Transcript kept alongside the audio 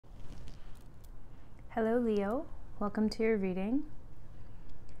Hello Leo, welcome to your reading.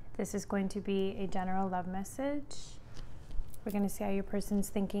 This is going to be a general love message. We're going to see how your person's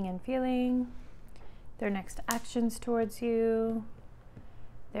thinking and feeling, their next actions towards you,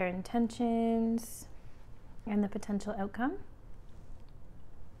 their intentions, and the potential outcome.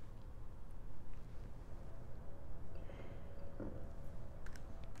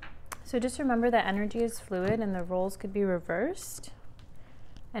 So just remember that energy is fluid and the roles could be reversed,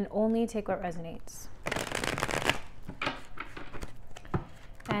 and only take what resonates.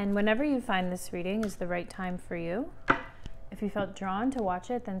 And whenever you find this reading is the right time for you. If you felt drawn to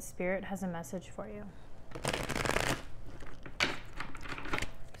watch it, then Spirit has a message for you.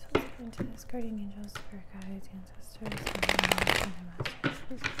 So let's get into this. Guardian angels, spirit guides, ancestors, and masters.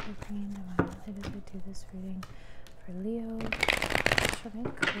 Please be bringing divine light as we do this reading for Leo. Show me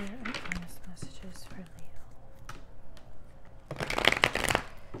clear and honest messages for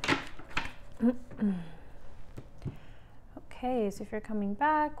Leo. Okay, so if you're coming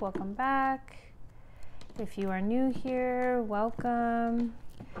back, welcome back. If you are new here, welcome.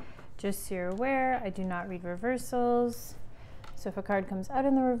 Just so you're aware, I do not read reversals. So if a card comes out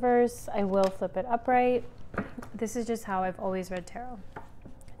in the reverse, I will flip it upright. This is just how I've always read tarot.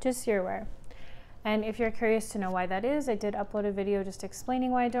 Just so you're aware. And if you're curious to know why that is, I did upload a video just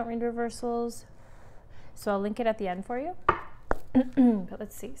explaining why I don't read reversals. So I'll link it at the end for you. But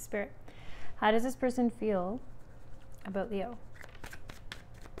let's see, Spirit. How does this person feel about Leo?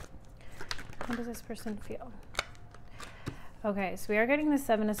 How does this person feel? Okay, so we are getting the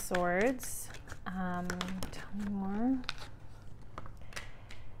Seven of Swords. Tell me more.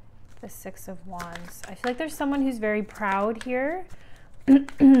 The Six of Wands. I feel like there's someone who's very proud here.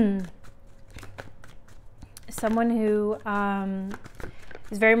 Someone who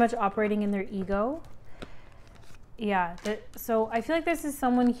is very much operating in their ego. Yeah, so I feel like this is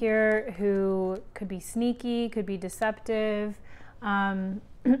someone here who could be sneaky, could be deceptive,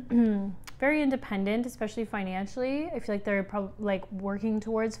 very independent, especially financially. I feel like they're probably like working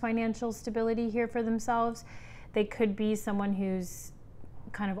towards financial stability here for themselves. They could be someone who's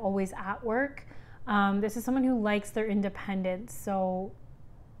kind of always at work. This is someone who likes their independence. So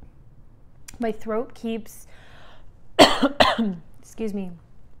my throat keeps, excuse me,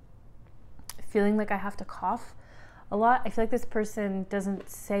 feeling like I have to cough a lot. I feel like this person doesn't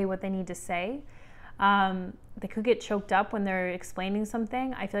say what they need to say. They could get choked up when they're explaining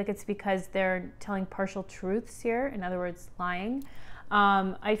something. I feel like it's because they're telling partial truths here. In other words, lying.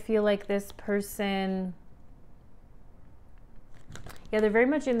 I feel like this person, yeah, they're very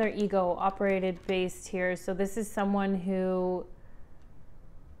much in their ego, operated based here. So this is someone who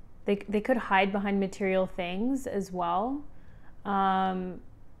they could hide behind material things as well.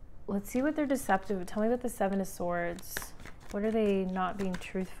 Let's see what they're deceptive. Tell me about the Seven of Swords. What are they not being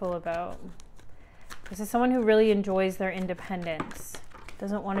truthful about? This is someone who really enjoys their independence.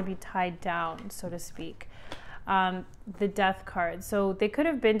 Doesn't want to be tied down, so to speak. The Death card. So they could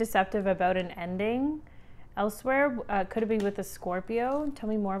have been deceptive about an ending elsewhere. Could it be with a Scorpio? Tell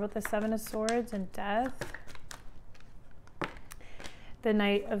me more about the Seven of Swords and Death. The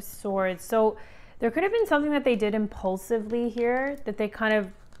Knight of Swords. So there could have been something that they did impulsively here that they kind of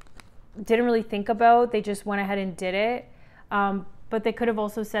didn't really think about. They just went ahead and did it. But they could have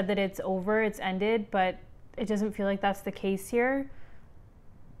also said that it's over, it's ended, but it doesn't feel like that's the case here.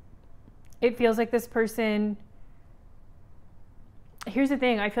 It feels like this person, here's the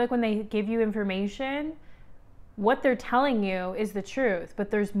thing, I feel like when they give you information, what they're telling you is the truth,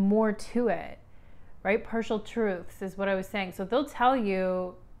 but there's more to it, right? Partial truths is what I was saying. So they'll tell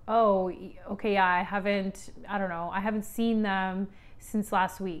you, oh, okay, yeah, I haven't seen them since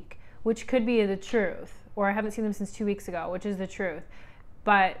last week, which could be the truth. Or I haven't seen them since 2 weeks ago, which is the truth.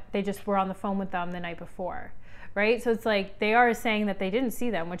 But they just were on the phone with them the night before, right? So it's like they are saying that they didn't see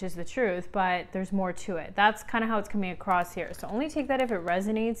them, which is the truth, but there's more to it. That's kind of how it's coming across here. So only take that if it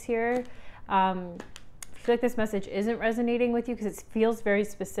resonates here. If you feel like this message isn't resonating with you because it feels very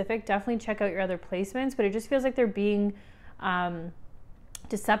specific, definitely check out your other placements. But it just feels like they're being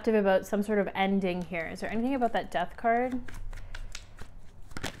deceptive about some sort of ending here. Is there anything about that Death card?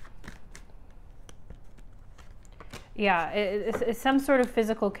 Yeah, it's some sort of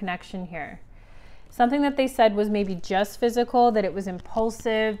physical connection here. Something that they said was maybe just physical, that it was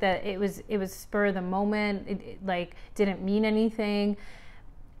impulsive, that it was spur of the moment, it like didn't mean anything.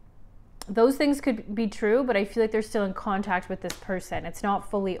 Those things could be true, but I feel like they're still in contact with this person. It's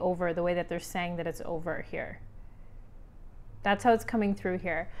not fully over the way that they're saying that it's over here. That's how it's coming through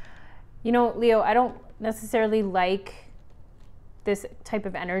here. You know, Leo, I don't necessarily like this type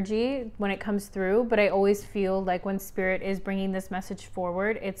of energy when it comes through, but I always feel like when Spirit is bringing this message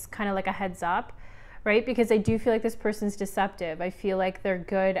forward, it's kind of like a heads up, right? Because I do feel like this person's deceptive. I feel like they're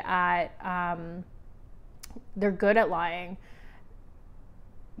good at lying.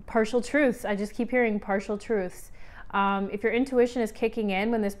 Partial truths. I just keep hearing partial truths. If your intuition is kicking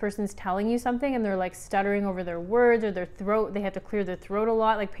in when this person's telling you something and they're like stuttering over their words, or their throat, they have to clear their throat a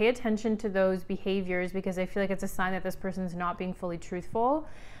lot, like pay attention to those behaviors, because I feel like it's a sign that this person's not being fully truthful.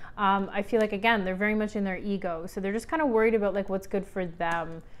 I feel like, again, they're very much in their ego. So they're just kind of worried about like what's good for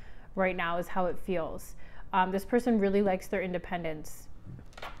them right now is how it feels. This person really likes their independence.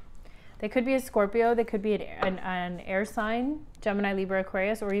 They could be a Scorpio. They could be an air sign, Gemini, Libra,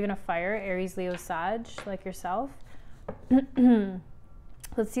 Aquarius, or even a fire, Aries, Leo, Sag, like yourself.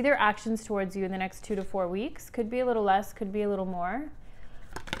 Let's see their actions towards you in the next 2 to 4 weeks. Could be a little less, could be a little more.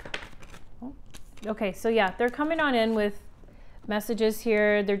 Okay, so yeah, they're coming on in with messages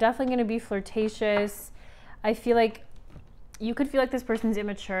here. They're definitely going to be flirtatious. I feel like you could feel like this person's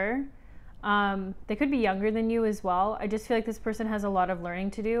immature. They could be younger than you as well. I just feel like this person has a lot of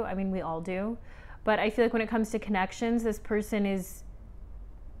learning to do. I mean, we all do. But I feel like when it comes to connections, this person is,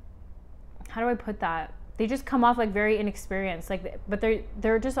 how do I put that? They just come off like very inexperienced. Like, but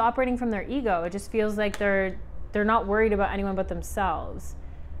they're just operating from their ego. It just feels like they're not worried about anyone but themselves,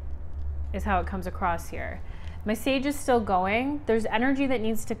 is how it comes across here. My sage is still going. There's energy that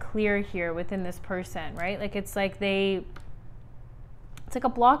needs to clear here within this person, right? Like it's like it's like a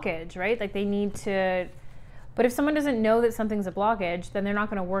blockage, right? Like they need to, but if someone doesn't know that something's a blockage, then they're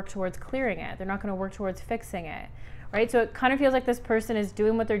not going to work towards clearing it. They're not going to work towards fixing it, right? So it kind of feels like this person is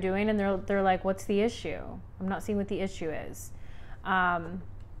doing what they're doing and they're like, what's the issue? I'm not seeing what the issue is.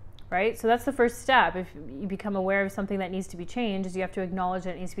 Right? So that's the first step. If you become aware of something that needs to be changed, is you have to acknowledge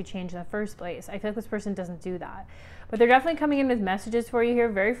that it needs to be changed in the first place. I feel like this person doesn't do that. But they're definitely coming in with messages for you here.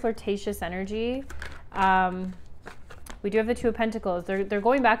 Very flirtatious energy. We do have the Two of Pentacles. They're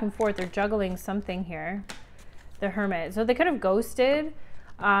going back and forth. They're juggling something here. The Hermit. So they could have ghosted.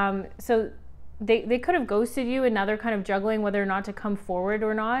 So they could have ghosted you, and now they're kind of juggling whether or not to come forward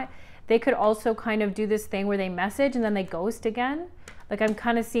or not. They could also kind of do this thing where they message and then they ghost again. Like I'm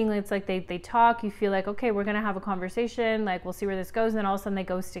kind of seeing it's like they talk, you feel like, okay, we're going to have a conversation, like we'll see where this goes, and then all of a sudden they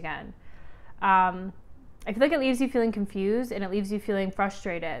ghost again. I feel like it leaves you feeling confused and it leaves you feeling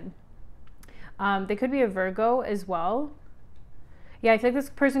frustrated. They could be a Virgo as well. Yeah, I feel like this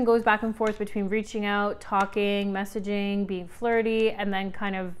person goes back and forth between reaching out, talking, messaging, being flirty, and then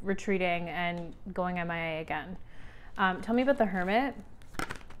kind of retreating and going MIA again. Tell me about the Hermit.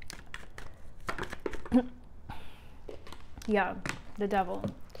 Yeah. The Devil.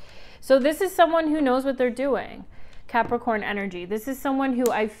 So this is someone who knows what they're doing. Capricorn energy. This is someone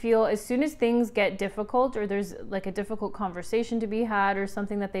who I feel as soon as things get difficult, or there's like a difficult conversation to be had, or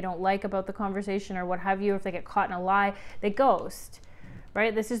something that they don't like about the conversation or what have you, or if they get caught in a lie, they ghost,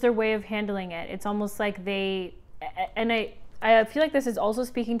 right? This is their way of handling it. It's almost like I feel like this is also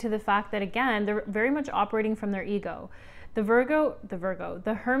speaking to the fact that, again, they're very much operating from their ego.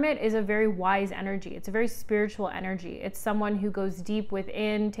 The Hermit is a very wise energy. It's a very spiritual energy. It's someone who goes deep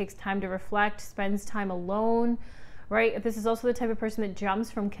within, takes time to reflect, spends time alone, right? If this is also the type of person that jumps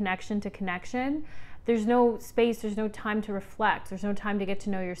from connection to connection, there's no space, there's no time to reflect, there's no time to get to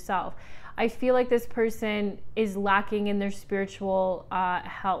know yourself. I feel like this person is lacking in their spiritual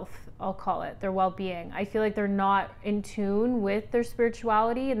health, I'll call it, their well-being. I feel like they're not in tune with their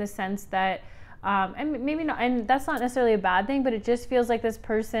spirituality, in the sense that and maybe not, and that's not necessarily a bad thing, but it just feels like this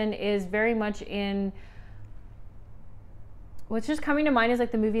person is very much in, what's just coming to mind is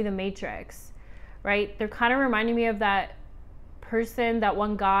like the movie The Matrix, right? They're kind of reminding me of that person, that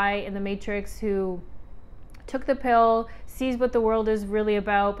one guy in The Matrix who took the pill, sees what the world is really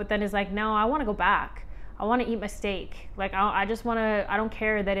about, but then is like, no, I want to go back. I want to eat my steak. Like, I just want to, I don't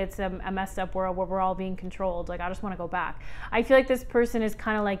care that it's a messed up world where we're all being controlled. Like, I just want to go back. I feel like this person is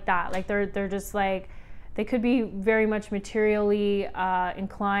kind of like that. Like, they're just like, they could be very much materially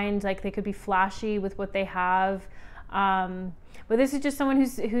inclined. Like, they could be flashy with what they have. But this is just someone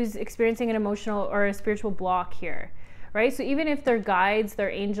who's experiencing an emotional or a spiritual block here, right? So even if their guides,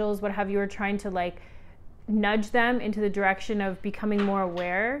 their angels, what have you, are trying to like nudge them into the direction of becoming more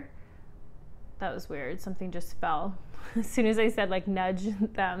aware. That was weird. Something just fell. As soon as I said like nudge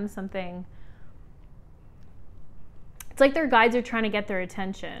them, something. It's like their guides are trying to get their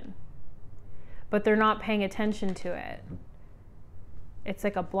attention, but they're not paying attention to it. It's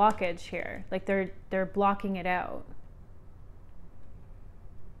like a blockage here. Like they're blocking it out.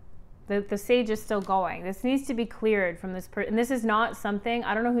 The sage is still going. This needs to be cleared from this person. And this is not something,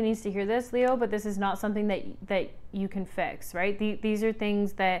 I don't know who needs to hear this, Leo, but this is not something that you can fix, right? These are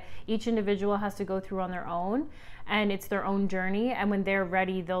things that each individual has to go through on their own, and it's their own journey. And when they're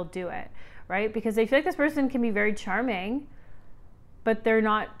ready, they'll do it, right? Because I feel like this person can be very charming, but they're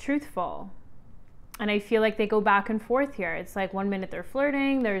not truthful. And I feel like they go back and forth here. It's like 1 minute they're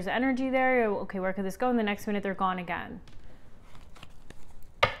flirting, there's energy there, okay, where could this go? And the next minute they're gone again.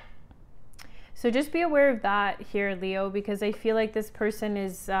 So just be aware of that here, Leo, because I feel like this person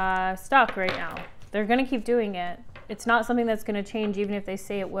is stuck right now. They're going to keep doing it. It's not something that's going to change even if they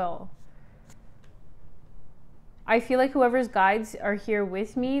say it will. I feel like whoever's guides are here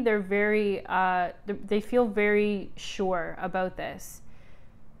with me, they're very, they feel very sure about this.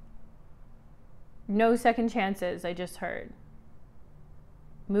 No second chances, I just heard.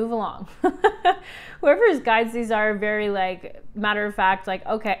 Move along. Whoever's guides these are very like matter of fact, like,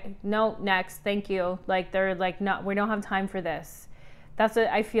 okay, no, next, thank you. Like they're like, no, we don't have time for this. That's what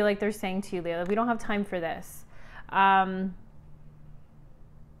I feel like they're saying to you, Leo. We don't have time for this.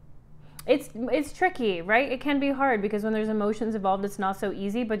 It's tricky, right? It can be hard because when there's emotions involved, it's not so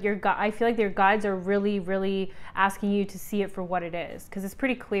easy, but I feel like your guides are really, really asking you to see it for what it is, because it's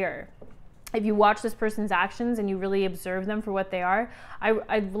pretty clear. If you watch this person's actions and you really observe them for what they are,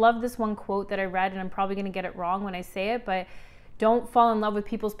 I love this one quote that I read, and I'm probably going to get it wrong when I say it, but don't fall in love with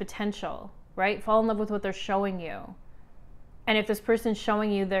people's potential, right? Fall in love with what they're showing you. And if this person's showing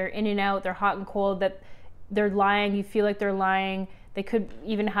you they're in and out, they're hot and cold, that they're lying, you feel like they're lying, they could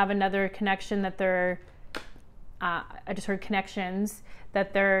even have another connection that they're, I just heard connections,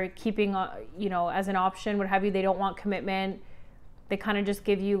 that they're keeping, you know, as an option, what have you, they don't want commitment. They kind of just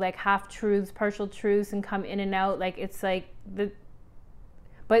give you like half truths, partial truths, and come in and out. Like it's like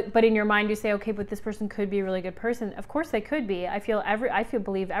but in your mind you say, okay, but this person could be a really good person. Of course they could be. I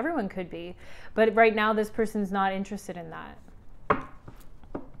believe everyone could be, but right now this person's not interested in that.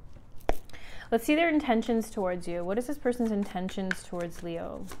 Let's see their intentions towards you. What is this person's intentions towards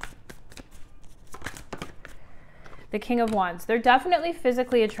Leo? The King of Wands. They're definitely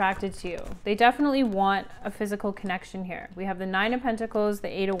physically attracted to you. They definitely want a physical connection here. We have the Nine of Pentacles, the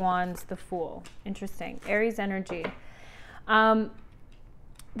Eight of Wands, the Fool. Interesting. Aries energy.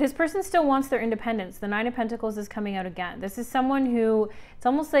 This person still wants their independence. The Nine of Pentacles is coming out again. This is someone who, it's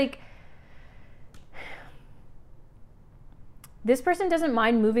almost like this person doesn't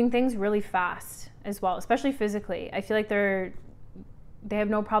mind moving things really fast as well, especially physically. I feel like they have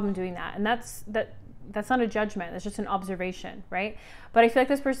no problem doing that. And that's not a judgment. That's just an observation, right? But I feel like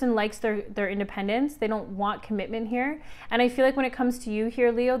this person likes their independence. They don't want commitment here. And I feel like when it comes to you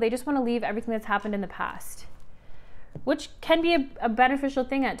here, Leo, they just want to leave everything that's happened in the past, which can be a beneficial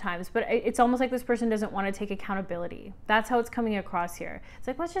thing at times. But it's almost like this person doesn't want to take accountability. That's how it's coming across here. It's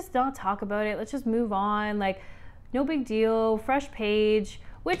like, let's just not talk about it. Let's just move on. Like, no big deal, fresh page,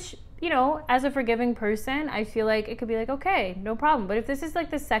 which, you know, as a forgiving person, I feel like it could be like, okay, no problem. But if this is like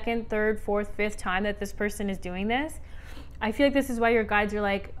the second, third, fourth, fifth time that this person is doing this, I feel like this is why your guides are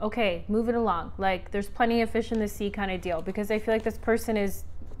like, okay, move it along. Like there's plenty of fish in the sea kind of deal, because I feel like this person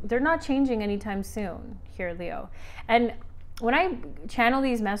they're not changing anytime soon here, Leo. And when I channel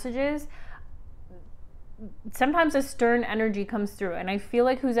these messages, sometimes a stern energy comes through, and I feel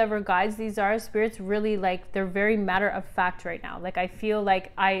like whoever guides these are, spirits really like, they're very matter of fact right now. Like I feel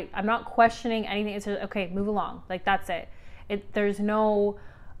like I'm not questioning anything. It's just, okay, move along. Like that's it. There's no,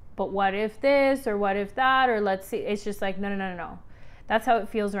 but what if this or what if that, or let's see. It's just like, no. That's how it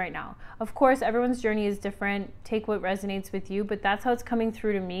feels right now. Of course, everyone's journey is different. Take what resonates with you, but that's how it's coming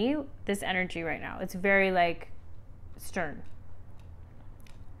through to me, this energy right now. It's very like stern.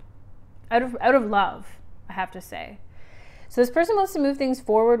 Out of love, I have to say. So this person wants to move things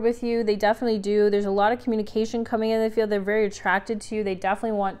forward with you. They definitely do. There's a lot of communication coming in. They feel they're very attracted to you. They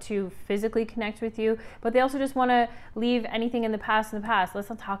definitely want to physically connect with you, but they also just want to leave anything in the past. Let's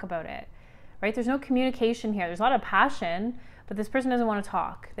not talk about it, right? There's no communication here. There's a lot of passion, but this person doesn't want to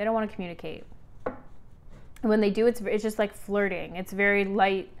talk. They don't want to communicate. And when they do, it's just like flirting. It's very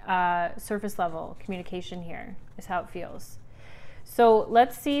light, surface level communication here is how it feels. So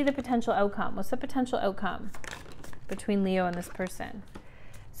let's see the potential outcome. What's the potential outcome between Leo and this person?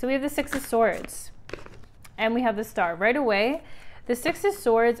 So we have the Six of Swords and we have the Star. Right away, the Six of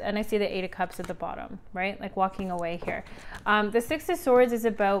Swords, and I see the Eight of Cups at the bottom, right? Like walking away here. The Six of Swords is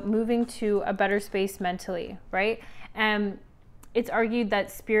about moving to a better space mentally, right? And it's argued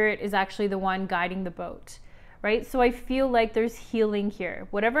that Spirit is actually the one guiding the boat, right? So I feel like there's healing here.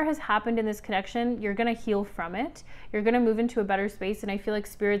 Whatever has happened in this connection, you're going to heal from it. You're going to move into a better space. And I feel like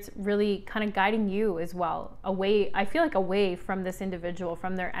Spirit's really kind of guiding you as well, away. I feel like away from this individual,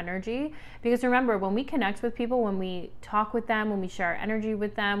 from their energy. Because remember, when we connect with people, when we talk with them, when we share our energy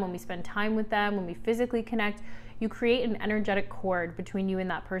with them, when we spend time with them, when we physically connect, you create an energetic cord between you and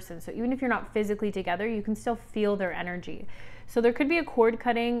that person. So even if you're not physically together, you can still feel their energy. So there could be a cord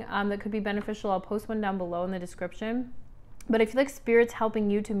cutting that could be beneficial. I'll post one down below in the description. But I feel like Spirit's helping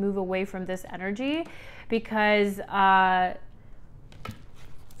you to move away from this energy because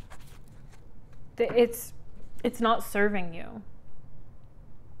it's not serving you.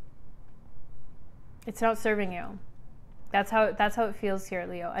 It's not serving you. That's how it feels here,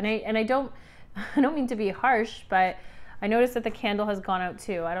 Leo. And I don't mean to be harsh, but I noticed that the candle has gone out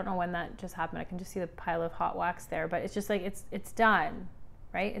too. I don't know when that just happened. I can just see the pile of hot wax there, but it's just like it's done,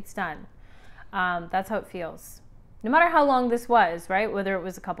 right? It's done. That's how it feels. No matter how long this was, right? Whether it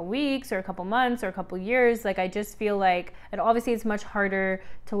was a couple weeks or a couple months or a couple years, like I just feel like, and obviously it's much harder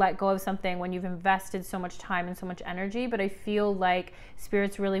to let go of something when you've invested so much time and so much energy, but I feel like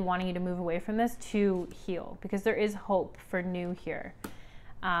Spirit's really wanting you to move away from this to heal because there is hope for new here.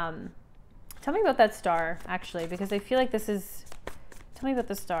 Tell me about that star, actually, because I feel like this is, tell me about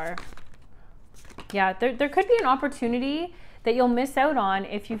the star. Yeah, there could be an opportunity that you'll miss out on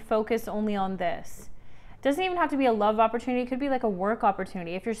if you focus only on this. It doesn't even have to be a love opportunity. It could be like a work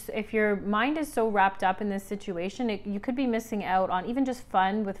opportunity. If your mind is so wrapped up in this situation, you could be missing out on even just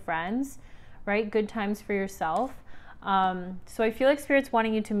fun with friends, right? Good times for yourself. So I feel like Spirit's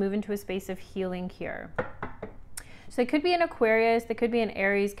wanting you to move into a space of healing here. So it could be an Aquarius, they could be an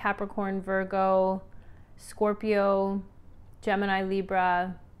Aries, Capricorn, Virgo, Scorpio, Gemini,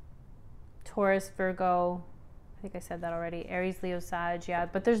 Libra, Taurus, Virgo. I think I said that already. Aries, Leo, Sag, yeah.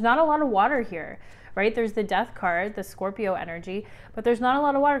 But there's not a lot of water here, right? There's the Death card, the Scorpio energy, but there's not a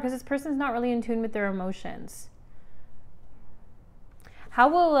lot of water because this person's not really in tune with their emotions. How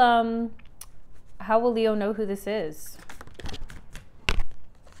will Leo know who this is?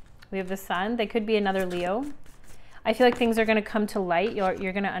 We have the Sun. They could be another Leo. I feel like things are going to come to light. You're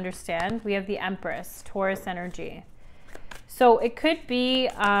going to understand. We have the Empress, Taurus energy. So it could be,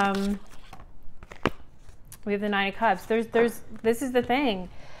 we have the Nine of Cups. This is the thing.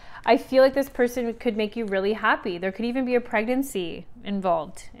 I feel like this person could make you really happy. There could even be a pregnancy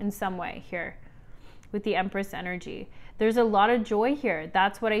involved in some way here with the Empress energy. There's a lot of joy here.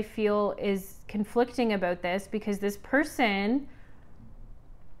 That's what I feel is conflicting about this because this person,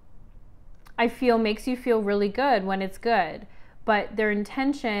 I feel, makes you feel really good when it's good, but their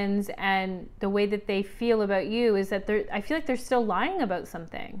intentions and the way that they feel about you is that I feel like they're still lying about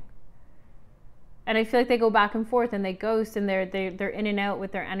something. And I feel like they go back and forth and they ghost and they're in and out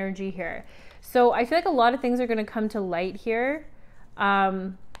with their energy here. So I feel like a lot of things are going to come to light here.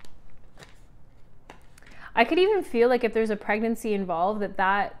 I could even feel like if there's a pregnancy involved,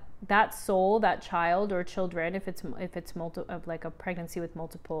 that soul, that child or children, if it's like a pregnancy with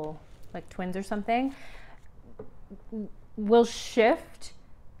multiple, like twins or something, will shift.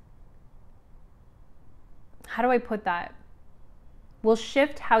 How do I put that? Will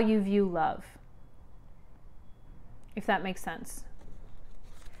shift how you view love. If that makes sense.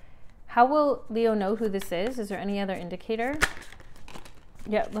 How will Leo know who this is? Is there any other indicator?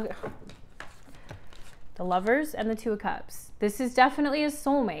 Yeah, look. The Lovers and the Two of Cups. This is definitely a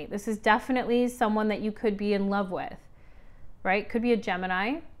soulmate. This is definitely someone that you could be in love with, right? Could be a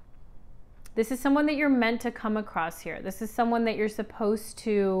Gemini. This is someone that you're meant to come across here. This is someone that you're supposed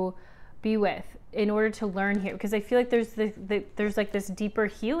to be with in order to learn here. Because I feel like there's like this deeper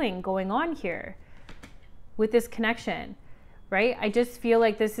healing going on here with this connection, right? I just feel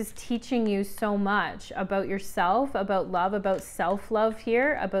like this is teaching you so much about yourself, about love, about self-love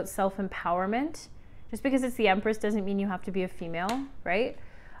here, about self-empowerment. Just because it's the Empress doesn't mean you have to be a female, right?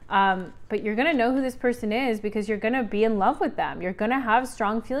 But you're going to know who this person is because you're going to be in love with them. You're going to have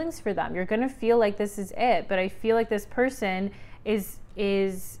strong feelings for them. You're going to feel like this is it. But I feel like this person is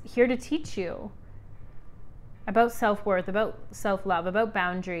here to teach you about self-worth, about self-love, about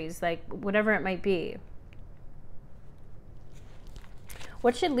boundaries, like whatever it might be.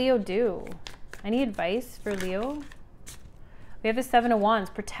 What should Leo do? Any advice for Leo? We have the Seven of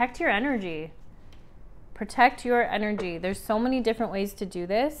Wands. Protect your energy. Protect your energy. There's so many different ways to do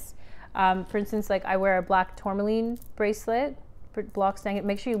this. For instance, like I wear a black tourmaline bracelet, blocks dang it.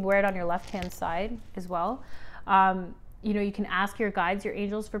 Make sure you wear it on your left-hand side as well. You know, you can ask your guides, your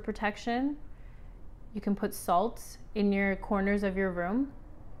angels for protection. You can put salt in your corners of your room.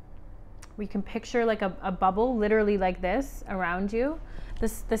 We can picture like a bubble, literally like this, around you.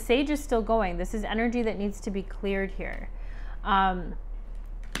 The sage is still going. This is energy that needs to be cleared here.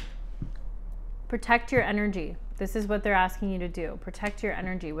 Protect your energy. This is what they're asking you to do. Protect your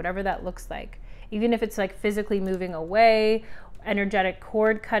energy, whatever that looks like. Even if it's like physically moving away, energetic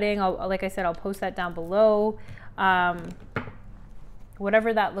cord cutting. Like I said, I'll post that down below.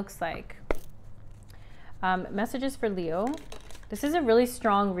 Whatever that looks like. Messages for Leo. This is a really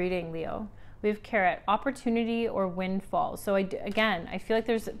strong reading, Leo. We have carrot, opportunity or windfall. So again, I feel like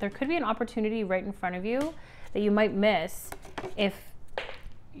there could be an opportunity right in front of you that you might miss if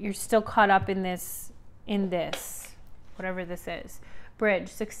you're still caught up in this, whatever this is. Bridge,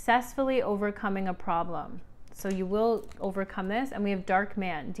 successfully overcoming a problem. So you will overcome this. And we have dark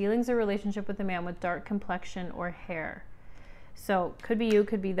man, dealings or relationship with a man with dark complexion or hair. So could be you,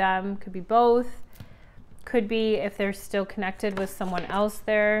 could be them, could be both. Could be if they're still connected with someone else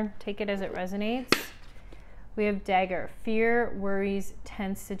there. Take it as it resonates. We have dagger, fear, worries,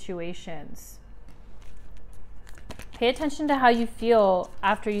 tense situations. Pay attention to how you feel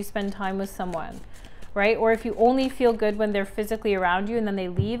after you spend time with someone, right? Or if you only feel good when they're physically around you and then they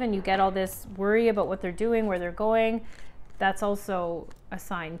leave and you get all this worry about what they're doing, where they're going, that's also a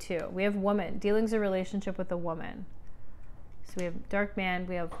sign too. We have woman, dealings or relationship with a woman. So we have dark man,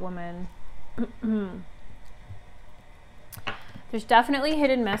 we have woman. There's definitely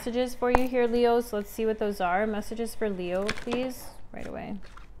hidden messages for you here, Leo. So let's see what those are. Messages for Leo, please, right away.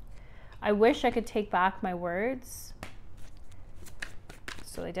 I wish I could take back my words.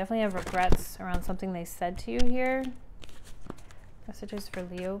 So they definitely have regrets around something they said to you here. Messages for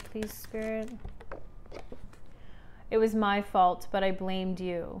Leo, please, Spirit. It was my fault, but I blamed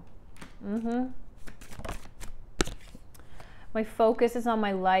you. My focus is on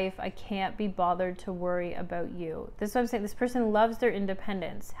my life. I can't be bothered to worry about you. This is what I'm saying. This person loves their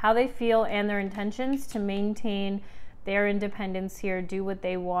independence, how they feel and their intentions to maintain their independence here, do what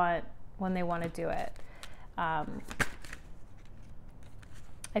they want when they want to do it. I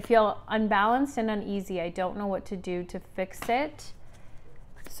feel unbalanced and uneasy. I don't know what to do to fix it.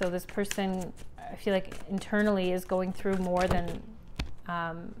 So this person, I feel like internally is going through more than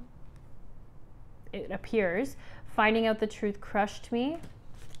it appears. Finding out the truth crushed me.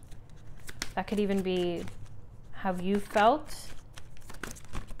 That could even be how you felt.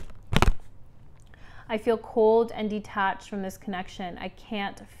 I feel cold and detached from this connection. I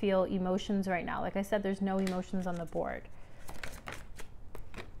can't feel emotions right now. Like I said, there's no emotions on the board.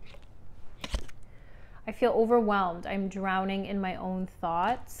 I feel overwhelmed. I'm drowning in my own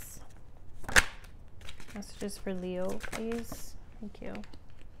thoughts. Messages for Leo, please. Thank you.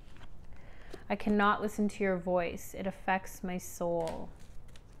 I cannot listen to your voice. It affects my soul.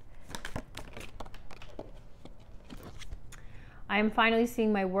 I am finally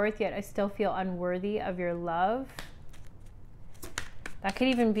seeing my worth, yet I still feel unworthy of your love. That could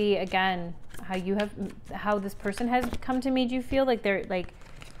even be, again, how this person has come to make you feel like there's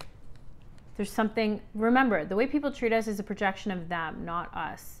something. Remember, the way people treat us is a projection of them, not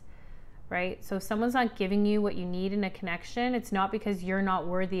us. Right? So if someone's not giving you what you need in a connection, it's not because you're not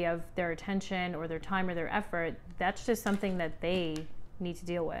worthy of their attention or their time or their effort. That's just something that they need to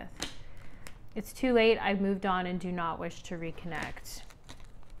deal with. It's too late. I've moved on and do not wish to reconnect.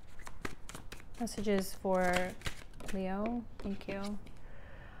 Messages for Leo. Thank you.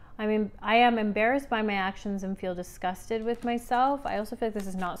 I am embarrassed by my actions and feel disgusted with myself. I also feel like this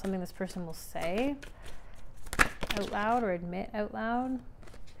is not something this person will say out loud or admit out loud.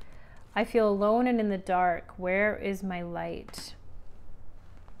 I feel alone and in the dark. Where is my light?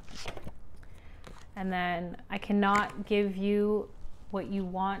 And then I cannot give you what you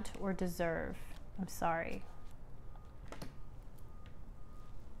want or deserve. I'm sorry.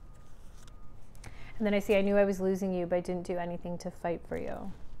 And then I see I knew I was losing you, but I didn't do anything to fight for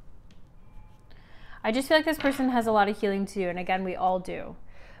you. I just feel like this person has a lot of healing to do. And again, we all do.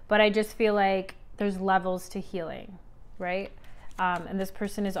 But I just feel like there's levels to healing, right? And this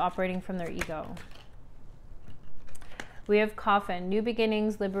person is operating from their ego. We have coffin, new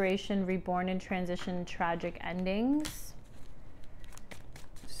beginnings, liberation, reborn and transition, tragic endings.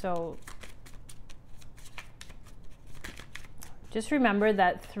 So just remember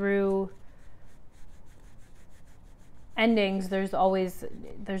that through endings, there's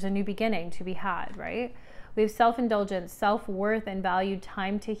a new beginning to be had, right? We have self-indulgence, self-worth and value,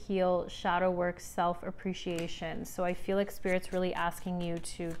 time to heal, shadow work, self-appreciation. So I feel like Spirit's really asking you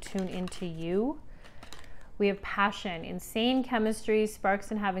to tune into you. We have passion, insane chemistry,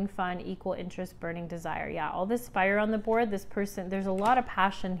 sparks and having fun, equal interest, burning desire. Yeah, all this fire on the board, this person, there's a lot of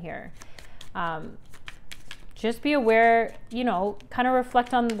passion here. Just be aware, kind of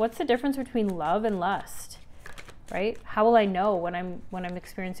reflect on what's the difference between love and lust. Right? How will I know when I'm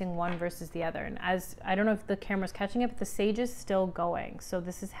experiencing one versus the other? And as I don't know if the camera's catching it, but the sage is still going. So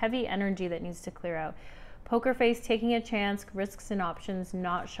this is heavy energy that needs to clear out. Poker face, taking a chance, risks and options,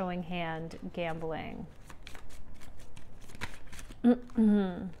 not showing hand, gambling.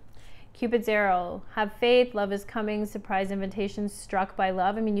 Cupid's arrow, have faith, love is coming, surprise invitation, struck by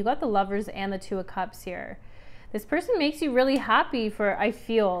love. I mean, you got the Lovers and the Two of Cups here. This person makes you really happy for, I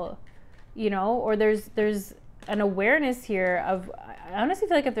feel, you know, or there's an awareness here of, I honestly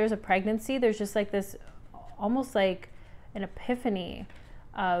feel like if there's a pregnancy, there's just like this, almost like an epiphany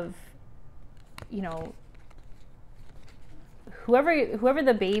of, you know, whoever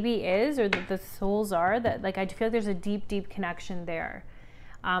the baby is, or the souls are, that like, I feel like there's a deep connection there.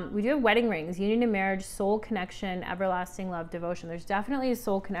 We do have wedding rings, union and marriage, soul connection, everlasting love, devotion. There's definitely a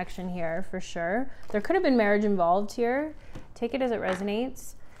soul connection here for sure. There could have been marriage involved here. Take it as it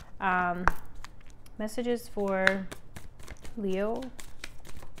resonates. Messages for Leo.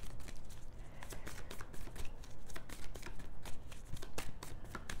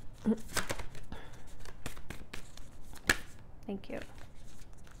 Thank you.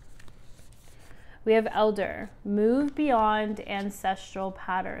 We have elder, move beyond ancestral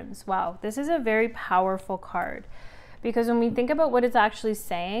patterns. Wow, this is a very powerful card, because when we think about what it's actually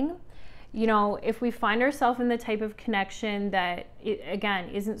saying, you know, if we find ourselves in the type of connection that, again,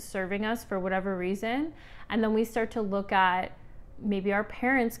 isn't serving us for whatever reason, and then we start to look at maybe our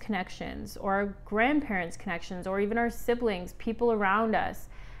parents' connections or our grandparents' connections, or even our siblings, people around us,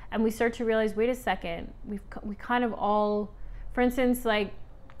 and we start to realize, wait a second, we kind of all, for instance, like,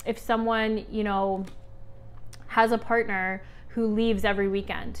 if someone, you know, has a partner who leaves every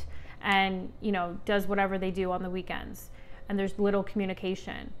weekend and, you know, does whatever they do on the weekends, and there's little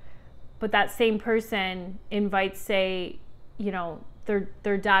communication, but that same person invites, say, you know,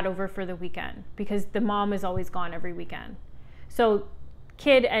 their dad over for the weekend because the mom is always gone every weekend. So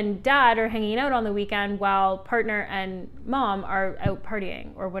kid and dad are hanging out on the weekend while partner and mom are out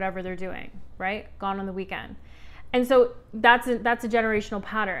partying or whatever they're doing, right? Gone on the weekend. And so that's a generational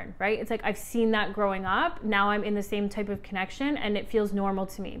pattern, right? It's like, I've seen that growing up. Now I'm in the same type of connection and it feels normal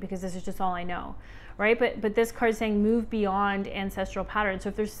to me because this is just all I know, right? But this card is saying move beyond ancestral patterns. So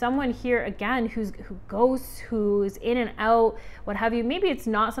if there's someone here, again, who goes, who's in and out, what have you, maybe it's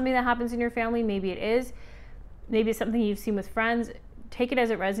not something that happens in your family, maybe it is, maybe it's something you've seen with friends, take it as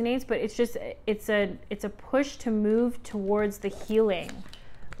it resonates, but it's just, it's a push to move towards the healing,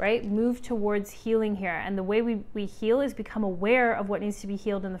 right? Move towards healing here. And the way we heal is become aware of what needs to be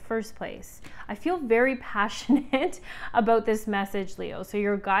healed in the first place. I feel very passionate about this message, Leo. So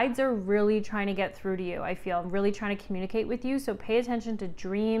your guides are really trying to get through to you. I feel really trying to communicate with you. So pay attention to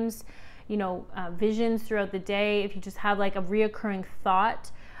dreams, you know, visions throughout the day. If you just have like a reoccurring thought,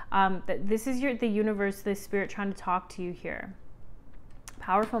 that this is the universe, the spirit trying to talk to you here.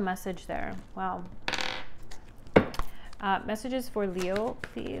 Powerful message there. Wow. Messages for Leo,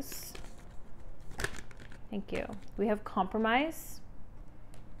 please. Thank you. We have compromise.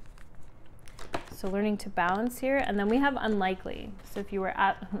 So learning to balance here. And then we have unlikely. So if you were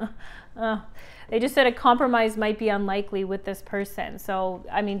at, they just said a compromise might be unlikely with this person. So,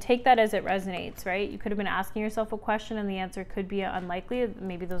 I mean, take that as it resonates, right? You could have been asking yourself a question and the answer could be unlikely.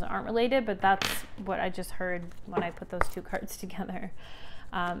 Maybe those aren't related, but that's what I just heard when I put those two cards together.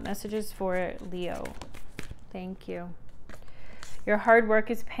 Messages for Leo. Thank you. Your hard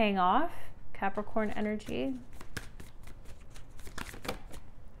work is paying off. Capricorn energy.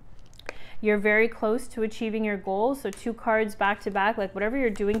 You're very close to achieving your goals. So 2 cards back to back, like whatever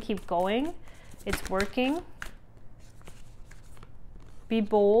you're doing, keep going. It's working. Be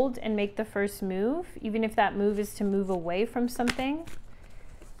bold and make the first move, even if that move is to move away from something.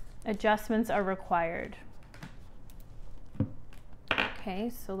 Adjustments are required. Okay,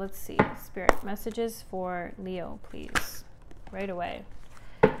 so let's see. Spirit, messages for Leo, please. Right away.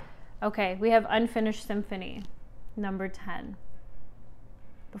 Okay, we have Unfinished Symphony, number 10.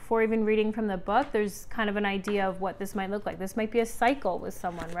 Before even reading from the book, there's kind of an idea of what this might look like. This might be a cycle with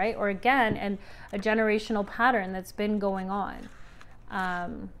someone, right? Or again, and a generational pattern that's been going on.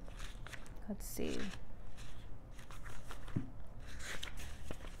 Let's see.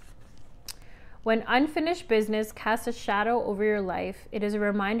 When unfinished business casts a shadow over your life, it is a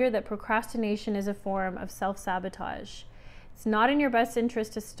reminder that procrastination is a form of self-sabotage. It's not in your best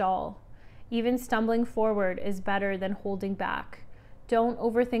interest to stall. Even stumbling forward is better than holding back. Don't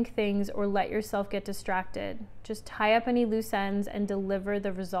overthink things or let yourself get distracted. Just tie up any loose ends and deliver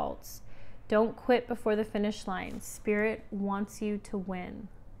the results. Don't quit before the finish line. Spirit wants you to win.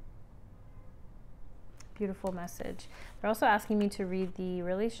 Beautiful message. They're also asking me to read the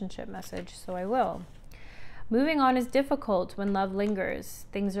relationship message, so I will. Moving on is difficult when love lingers.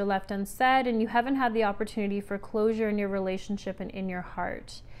 Things are left unsaid and you haven't had the opportunity for closure in your relationship and in your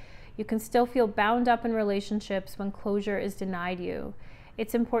heart. You can still feel bound up in relationships when closure is denied you.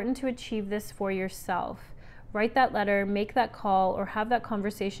 It's important to achieve this for yourself. Write that letter, make that call, or have that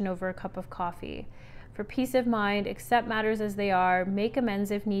conversation over a cup of coffee. For peace of mind, accept matters as they are, make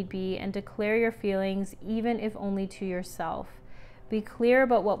amends if need be, and declare your feelings, even if only to yourself. Be clear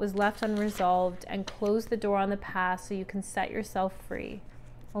about what was left unresolved and close the door on the past so you can set yourself free.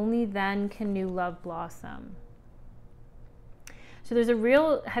 Only then can new love blossom. So there's a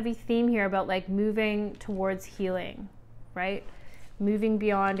real heavy theme here about like moving towards healing, right? Moving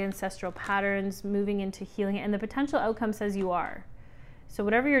beyond ancestral patterns, moving into healing, and the potential outcome says you are. So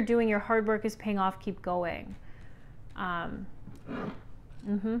whatever you're doing, your hard work is paying off, keep going.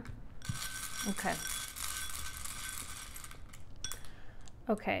 Okay.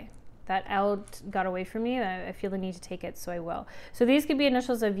 Okay, that L got away from me. I feel the need to take it, so I will. So these could be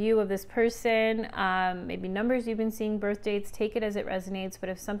initials of you, of this person, maybe numbers you've been seeing, birth dates. Take it as it resonates, but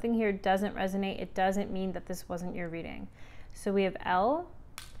if something here doesn't resonate, it doesn't mean that this wasn't your reading. So we have L,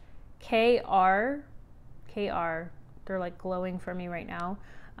 K, R, they're like glowing for me right now,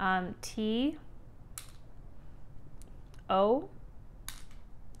 T, O,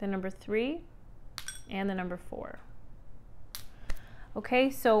 the number 3, and the number 4. Okay,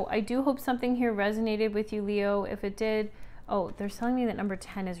 so I do hope something here resonated with you, Leo. If it did, oh, they're telling me that number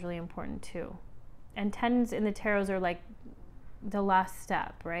 10 is really important too. And 10s in the tarots are like the last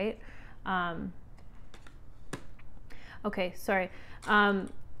step, right? Okay, sorry.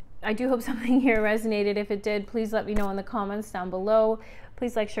 I do hope something here resonated. If it did, please let me know in the comments down below.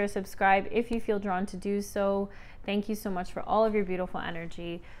 Please like, share, subscribe if you feel drawn to do so. Thank you so much for all of your beautiful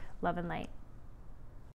energy. Love and light.